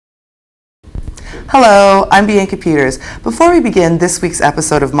Hello, I'm Bianca Peters. Before we begin this week's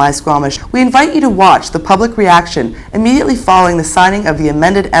episode of My Squamish, we invite you to watch the public reaction immediately following the signing of the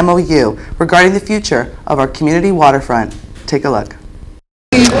amended MOU regarding the future of our community waterfront. Take a look.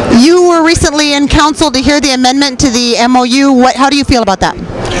 You were recently in council to hear the amendment to the MOU. How do you feel about that?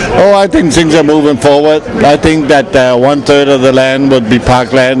 Oh, I think things are moving forward. I think that 1/3 of the land would be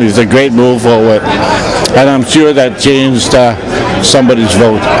parkland is a great move forward. And I'm sure that changed somebody's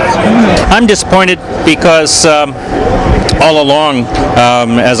vote. I'm disappointed because all along,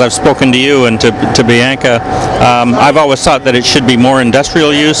 as I've spoken to you and to Bianca, I've always thought that it should be more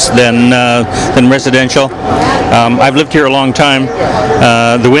industrial use than residential. I've lived here a long time.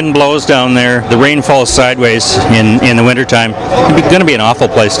 The wind blows down there. The rain falls sideways in the wintertime. It's going to be an awful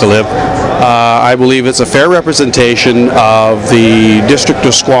place to live. I believe it's a fair representation of the District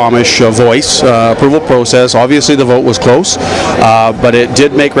of Squamish voice approval process. Obviously the vote was close, but it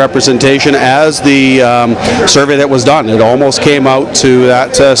did make representation as the survey that was done. It almost came out to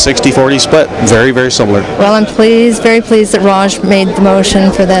that 60-40 split. Very, very similar. Well, I'm very pleased that Raj made the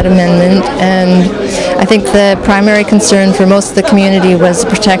motion for that amendment, and I think the primary concern for most of the community was the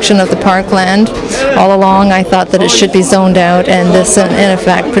protection of the parkland. All along I thought that it should be zoned out, and this in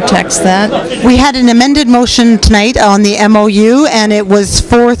effect protects that. We had an amended motion tonight on the MOU, and it was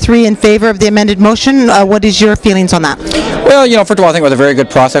 4-3 in favor of the amended motion. What is your feelings on that? Well, first of all, I think it was a very good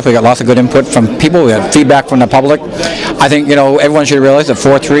process. We got lots of good input from people. We had feedback from the public. I think, everyone should realize that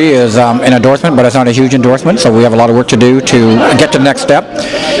 4-3 is an endorsement, but it's not a huge endorsement, so we have a lot of work to do to get to the next step.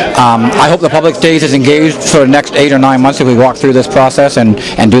 I hope the public stays as engaged for the next 8 or 9 months if we walk through this process and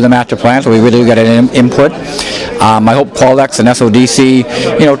do the master plan, so we really get an input. I hope Paulex and SODC,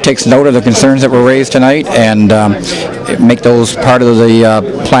 takes note of the concerns that were raised tonight and make those part of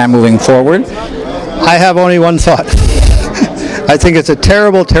the plan moving forward. I have only one thought. I think it's a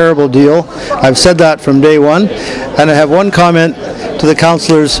terrible, terrible deal. I've said that from day one, and I have one comment to the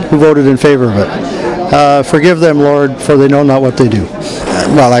councillors who voted in favor of it. Forgive them, Lord, for they know not what they do.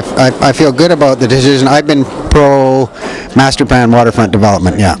 Well, I feel good about the decision. I've been pro master plan waterfront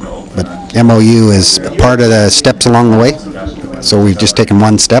development, yeah, but MOU is part of the steps along the way, so we've just taken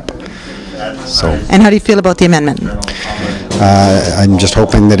one step. So. And how do you feel about the amendment? I'm just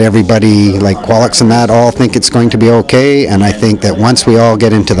hoping that everybody, like Qualix and that, all think it's going to be okay, and I think that once we all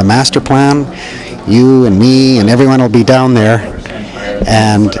get into the master plan, you and me and everyone will be down there,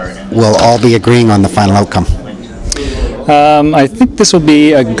 and we'll all be agreeing on the final outcome. I think this will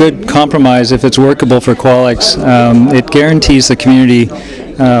be a good compromise if it's workable for Qualix. It guarantees the community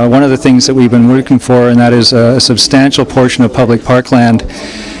one of the things that we've been working for, and that is a substantial portion of public parkland.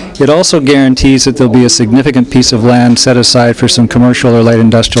 It also guarantees that there'll be a significant piece of land set aside for some commercial or light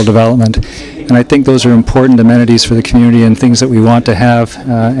industrial development. And I think those are important amenities for the community and things that we want to have,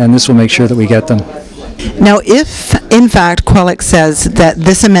 and this will make sure that we get them. Now, if, in fact, Qualix says that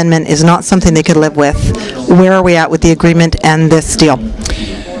this amendment is not something they could live with, where are we at with the agreement and this deal?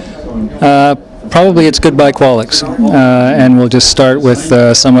 Probably it's goodbye Qualix, and we'll just start with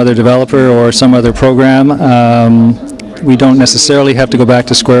some other developer or some other program. We don't necessarily have to go back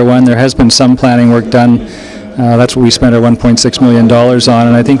to square one. There has been some planning work done. That's what we spent our $1.6 million on,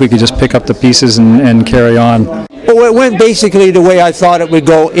 and I think we could just pick up the pieces and carry on. Well, it went basically the way I thought it would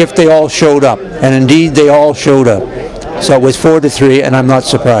go if they all showed up, and indeed they all showed up. So it was 4-3, and I'm not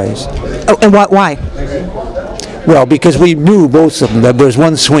surprised. Oh, and why? Well, because we knew both of them that there was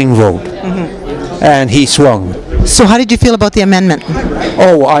one swing vote, and he swung. So how did you feel about the amendment?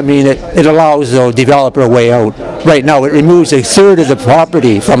 Oh, I mean, it allows the developer a way out. Right now, it removes 1/3 of the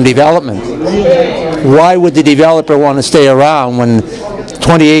property from development. Why would the developer want to stay around when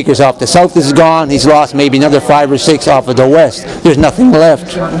 20 acres off the south is gone? He's lost maybe another 5 or 6 off of the west. There's nothing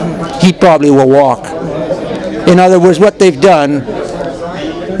left. He probably will walk. In other words, what they've done,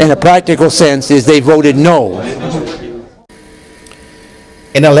 in a practical sense, is they voted no.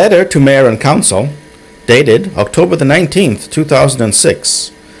 In a letter to Mayor and Council, dated October the 19th,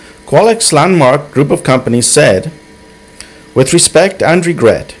 2006, Qualix Landmark Group of Companies said, "With respect and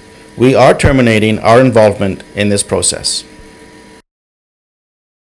regret, we are terminating our involvement in this process."